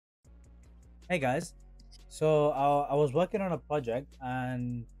Hey guys, so I was working on a project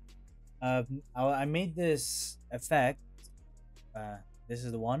and I made this effect. Uh, this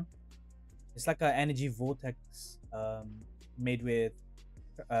is the one. It's like an energy vortex made with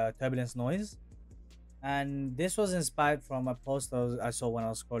turbulence noise, and this was inspired from a post I saw when I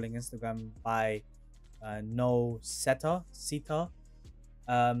was scrolling Instagram by No Seta.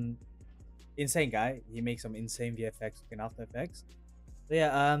 Um, Insane guy. He makes some insane VFX in After Effects. So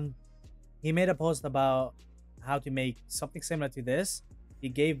yeah, he made a post about how to make something similar to this. He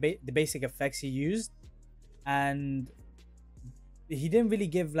gave the basic effects he used, and he didn't really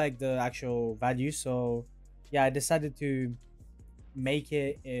give like the actual value. So yeah, I decided to make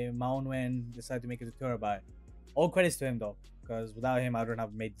it in my own way and decided to make a tutorial about it. All credits to him though, because without him, I wouldn't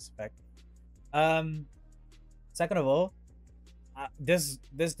have made this effect. Um, Second of all, this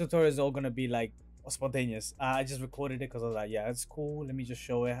tutorial is all gonna be like spontaneous. I just recorded it because I was like, yeah, it's cool. Let me just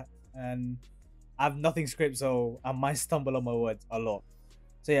show it, and I have nothing script, so I might stumble on my words a lot.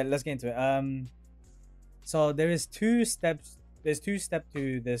 So yeah, let's get into it. So there is two steps. There's two steps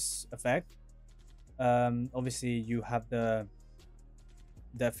to this effect. Obviously you have the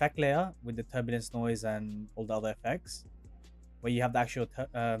effect layer with the turbulence noise and all the other effects, where you have the actual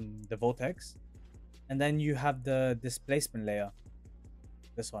the vortex, and then you have the displacement layer.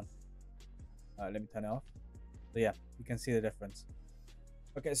 This one. Let me turn it off. So yeah, you can see the difference.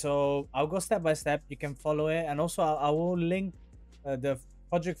 Okay, so I'll go step by step. You can follow it, and also I will link the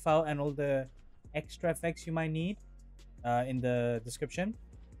project file and all the extra effects you might need in the description.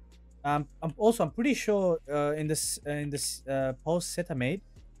 I'm pretty sure in this post Seta made,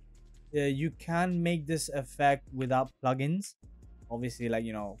 you can make this effect without plugins. Obviously, like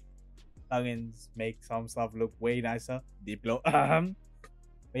plugins make some stuff look way nicer. Deep glow.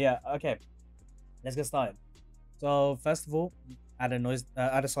 But yeah, okay, let's get started. So first of all, add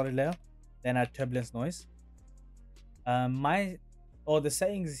a solid layer, then add turbulence noise. My or the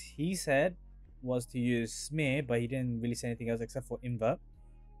settings he said was to use smear, but he didn't really say anything else except for invert.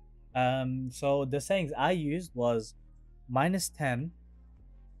 So the settings I used was -10.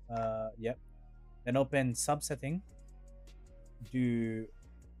 Yep. Then open subsetting, do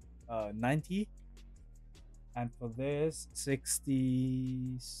 90, and for this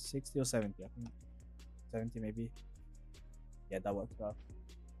 60 or 70. I think 70 maybe. Yeah, that works well.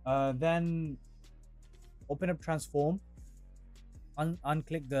 Then open up transform,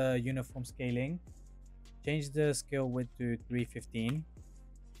 unclick the uniform scaling, change the scale width to 315,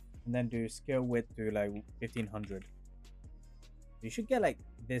 and then do scale width to like 1500. You should get like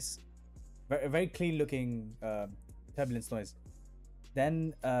this very clean looking turbulence noise.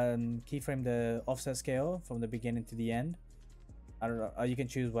 Then keyframe the offset scale from the beginning to the end. I don't know. You can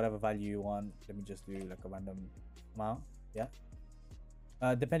choose whatever value you want. Let me just do like a random amount. Yeah.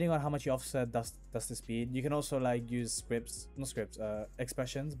 Depending on how much you offset, that's the speed. You can also like use scripts, not scripts,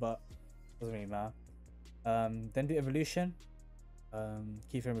 expressions, but doesn't really matter. Then do evolution,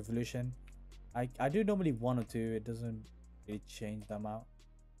 keyframe evolution. I do normally 1 or 2. It doesn't really change the amount.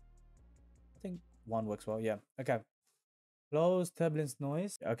 I think 1 works well. Yeah. Okay. Close turbulence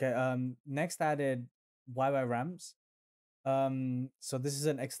noise. Okay. Next added YY ramps. So this is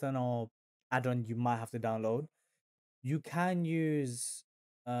an external add-on you might have to download. You can use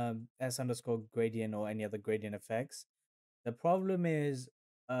s underscore gradient or any other gradient effects. The problem is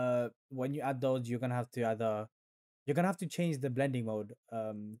when you add those, you're gonna have to change the blending mode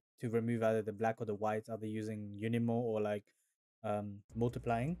to remove either the black or the white, either using Unimo or like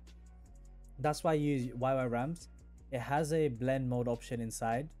multiplying. That's why I use YY ramps. It has a blend mode option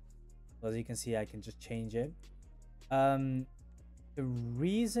inside. So as you can see, I can just change it. The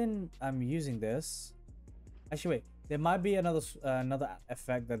reason I'm using this, actually wait, there might be another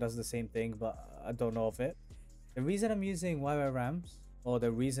effect that does the same thing, but I don't know of it. The reason I'm using YY ramps, or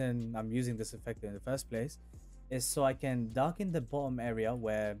the reason I'm using this effect in the first place, is so I can darken the bottom area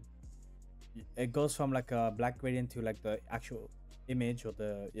where it goes from like a black gradient to like the actual image or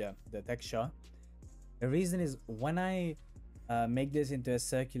the texture. The reason is when I make this into a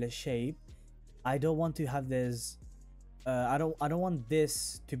circular shape, I don't want to have this I don't want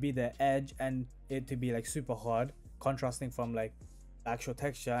this to be the edge and it to be like super hard, contrasting from like the actual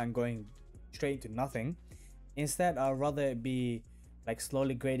texture and going straight into nothing. Instead, I'd rather it be like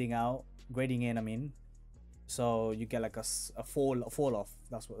slowly grading in, I mean, so you get like a fall off.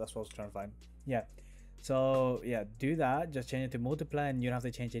 That's what I was trying to find. Yeah. So yeah, do that. Just change it to multiply, and you don't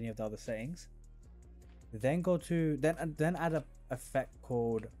have to change any of the other settings. Then go to then add a effect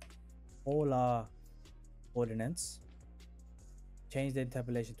called polar ordinance. Change the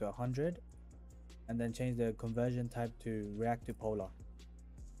interpolation to 100, and then change the conversion type to react to polar.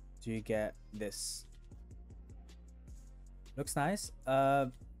 So you get this. Looks nice.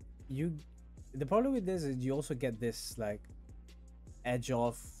 You the problem with this is you also get this like edge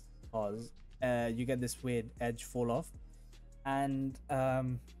off pause. You get this weird edge fall off, and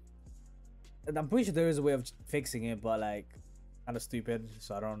I'm pretty sure there is a way of fixing it, but like kind of stupid,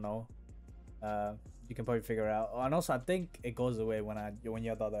 so I don't know. You can probably figure it out. And also I think it goes away when you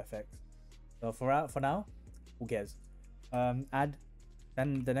have the other effects. So for now, who cares? Add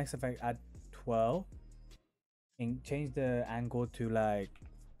then the next effect, add 12 and change the angle to like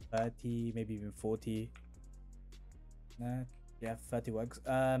 30, maybe even 40. Yeah, 30 works.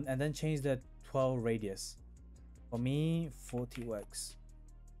 And then change the 12 radius. For me, 40 works.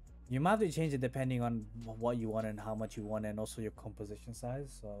 You might have to change it depending on what you want and how much you want, and also your composition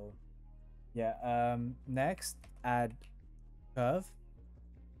size. So yeah, next add curve.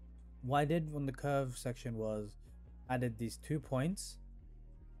 What I did on the curve section was added these 2 points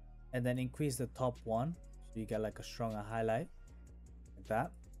and then increase the top one, so you get like a stronger highlight like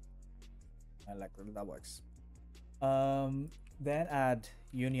that. I like that works. Then add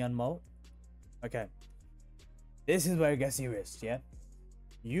union mode. Okay, this is where it gets serious. Yeah,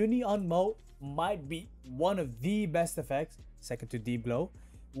 union mode might be one of the best effects, second to deep glow,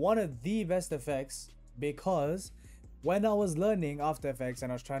 one of the best effects, because when I was learning After Effects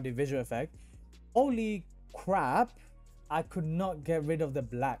and I was trying to do visual effect, holy crap, I could not get rid of the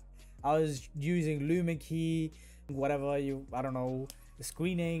black. I was using Lumen key, whatever I don't know, the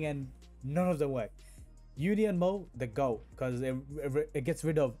screening, and none of them work. Union mode, the go, because it gets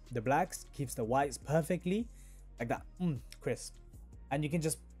rid of the blacks, keeps the whites perfectly, like that, crisp, and you can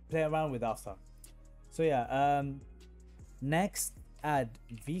just play around with after. So yeah, next add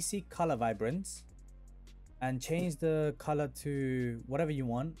VC color vibrance and change the color to whatever you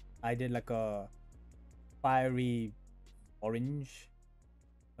want. I did like a fiery orange,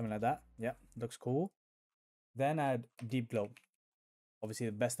 something like that. Yeah, looks cool. Then add deep glow, obviously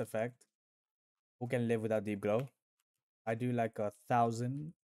the best effect. Who can live without deep glow? I do like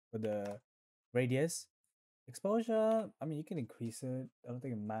 1,000 for the radius. Exposure, I mean, you can increase it. I don't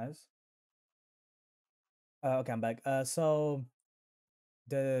think it matters. Okay, I'm back. So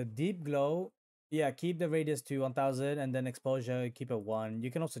the deep glow, yeah, keep the radius to 1,000, and then exposure, keep it 1.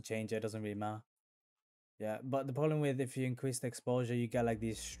 You can also change it, it doesn't really matter. Yeah, but the problem with if you increase the exposure, you get like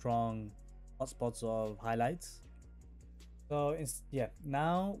these strong hotspots of highlights. So yeah,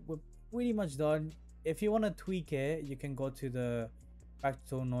 now we're pretty much done. If you want to tweak it, you can go to the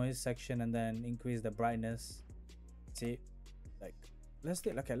fractal noise section and then increase the brightness. See, like let's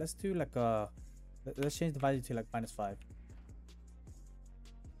do like let's change the value to like -5.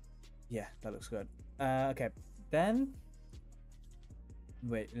 Yeah, that looks good. Okay, then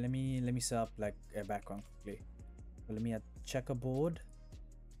wait, let me set up like a background quickly. So let me add checkerboard,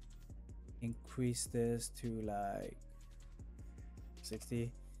 increase this to like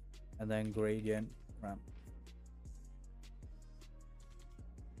 60, and then gradient ramp.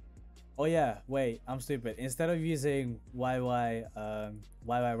 Oh yeah, wait, I'm stupid. Instead of using YY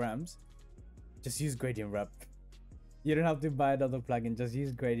ramps, just use gradient ramp. You don't have to buy another plugin, just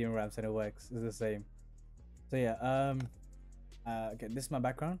use gradient ramps and it works. It's the same. So yeah, okay, this is my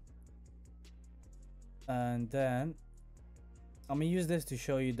background, and then I'm gonna use this to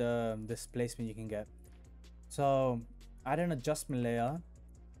show you the displacement you can get. So add an adjustment layer,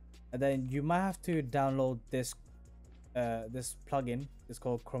 and then you might have to download this this plugin. It's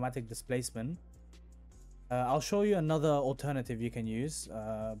called chromatic displacement. I'll show you another alternative you can use,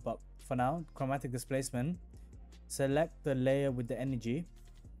 but for now, chromatic displacement. Select the layer with the energy,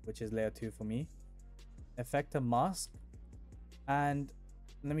 which is layer 2 for me. Effector mask, and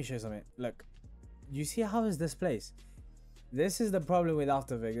let me show you something. Look, you see how it's displaced? This is the problem with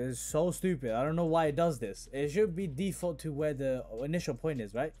After Effects. It's so stupid. I don't know why it does this. It should be default to where the initial point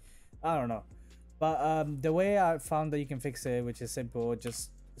is, right? I don't know. But the way I found that you can fix it, which is simple,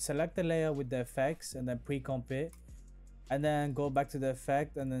 just select the layer with the effects and then pre-comp it, and then go back to the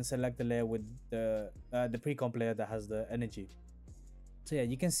effect and then select the layer with the pre-comp layer that has the energy. So yeah,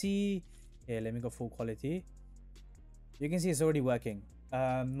 you can see here, let me go full quality. You can see it's already working.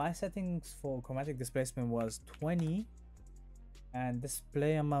 My settings for chromatic displacement was 20, and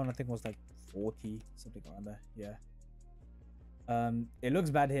display amount I think was like 40, something around there. Yeah. It looks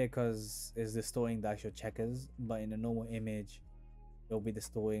bad here because it's distorting the actual checkers, but in a normal image it'll be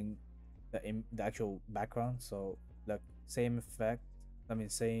distorting the actual background. So like same effect,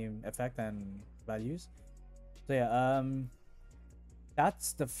 same effect and values. So yeah,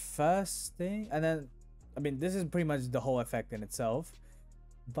 that's the first thing. And then this is pretty much the whole effect in itself.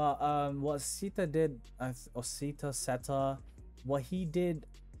 But what Sita did, or Sita Seta, what he did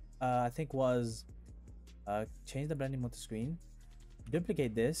I think was change the blending mode to screen,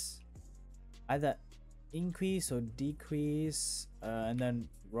 duplicate this, either increase or decrease, and then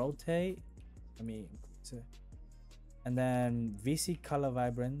rotate. Let me increase it. And then VC color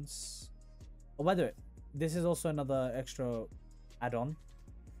vibrance. Oh, by the way, this is also another extra add-on.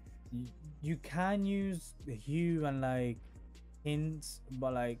 You can use the hue and like hints,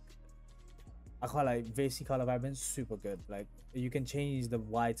 but like I call like VC color vibrance super good. Like you can change the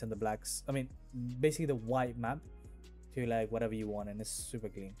whites and the blacks. I mean, basically the white map to like whatever you want, and it's super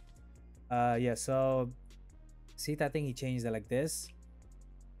clean. Yeah. So see, I think he changed it like this,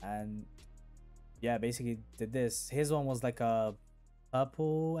 and yeah, basically did this. His one was like a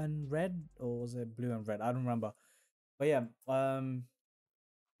purple and red, or was it blue and red? I don't remember. But yeah,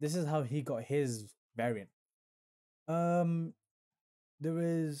 this is how he got his variant. Um, there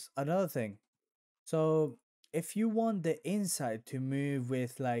is another thing. So if you want the inside to move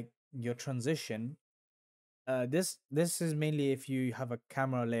with like your transition, this is mainly if you have a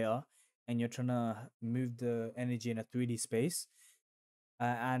camera layer and you're trying to move the energy in a 3D space,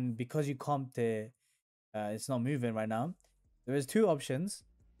 and because you comped it, it's not moving right now. There is two options.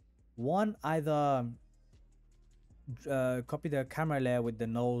 One, either copy the camera layer with the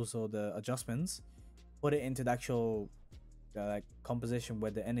nose or the adjustments, put it into the actual like composition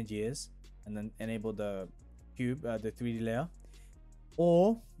where the energy is, and then enable the cube, the 3D layer,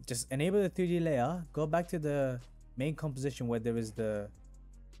 or just enable the 3D layer, go back to the main composition where there is the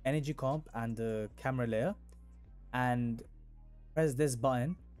energy comp and the camera layer, and press this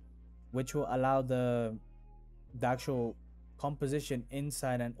button, which will allow the actual composition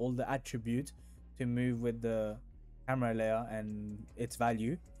inside and all the attributes to move with the camera layer and its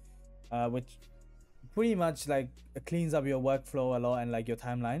value, which pretty much like cleans up your workflow a lot and like your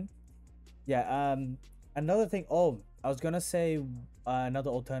timeline. Yeah. Another thing. Oh, I was gonna say another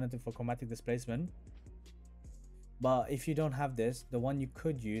alternative for chromatic displacement, but if you don't have this, the one you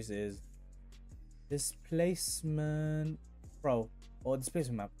could use is displacement pro or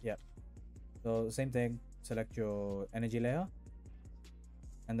displacement map. Yeah. So same thing. Select your energy layer,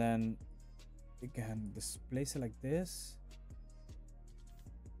 and then you can displace it like this.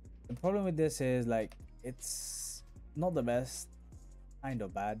 The problem with this is like it's not the best, kind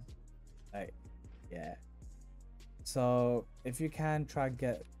of bad. Like, yeah. So if you can try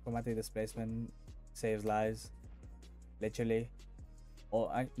get chromatic displacement, saves lives, literally,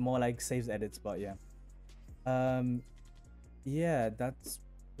 or more like saves edits. But yeah, yeah, that's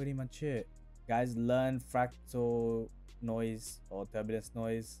pretty much it, guys. Learn fractal noise or turbulence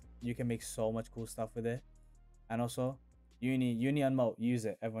noise. You can make so much cool stuff with it, and also uni unmode, use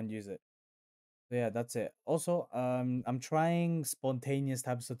it. Everyone use it. So yeah, that's it. Also, I'm trying spontaneous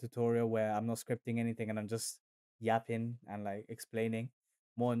types of tutorial where I'm not scripting anything and I'm just yapping and like explaining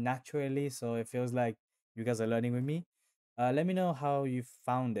more naturally, so it feels like you guys are learning with me. Let me know how you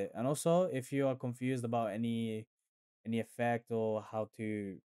found it, and also if you are confused about any effect or how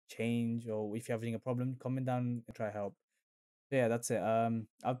to change, or if you're having a problem, comment down and try help. So yeah, that's it.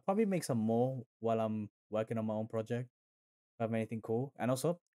 I'll probably make some more while I'm working on my own project. If I have anything cool, and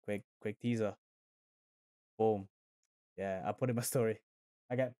also quick teaser. Boom. Yeah, I'll put in my story.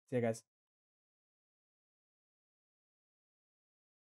 Okay, see you guys.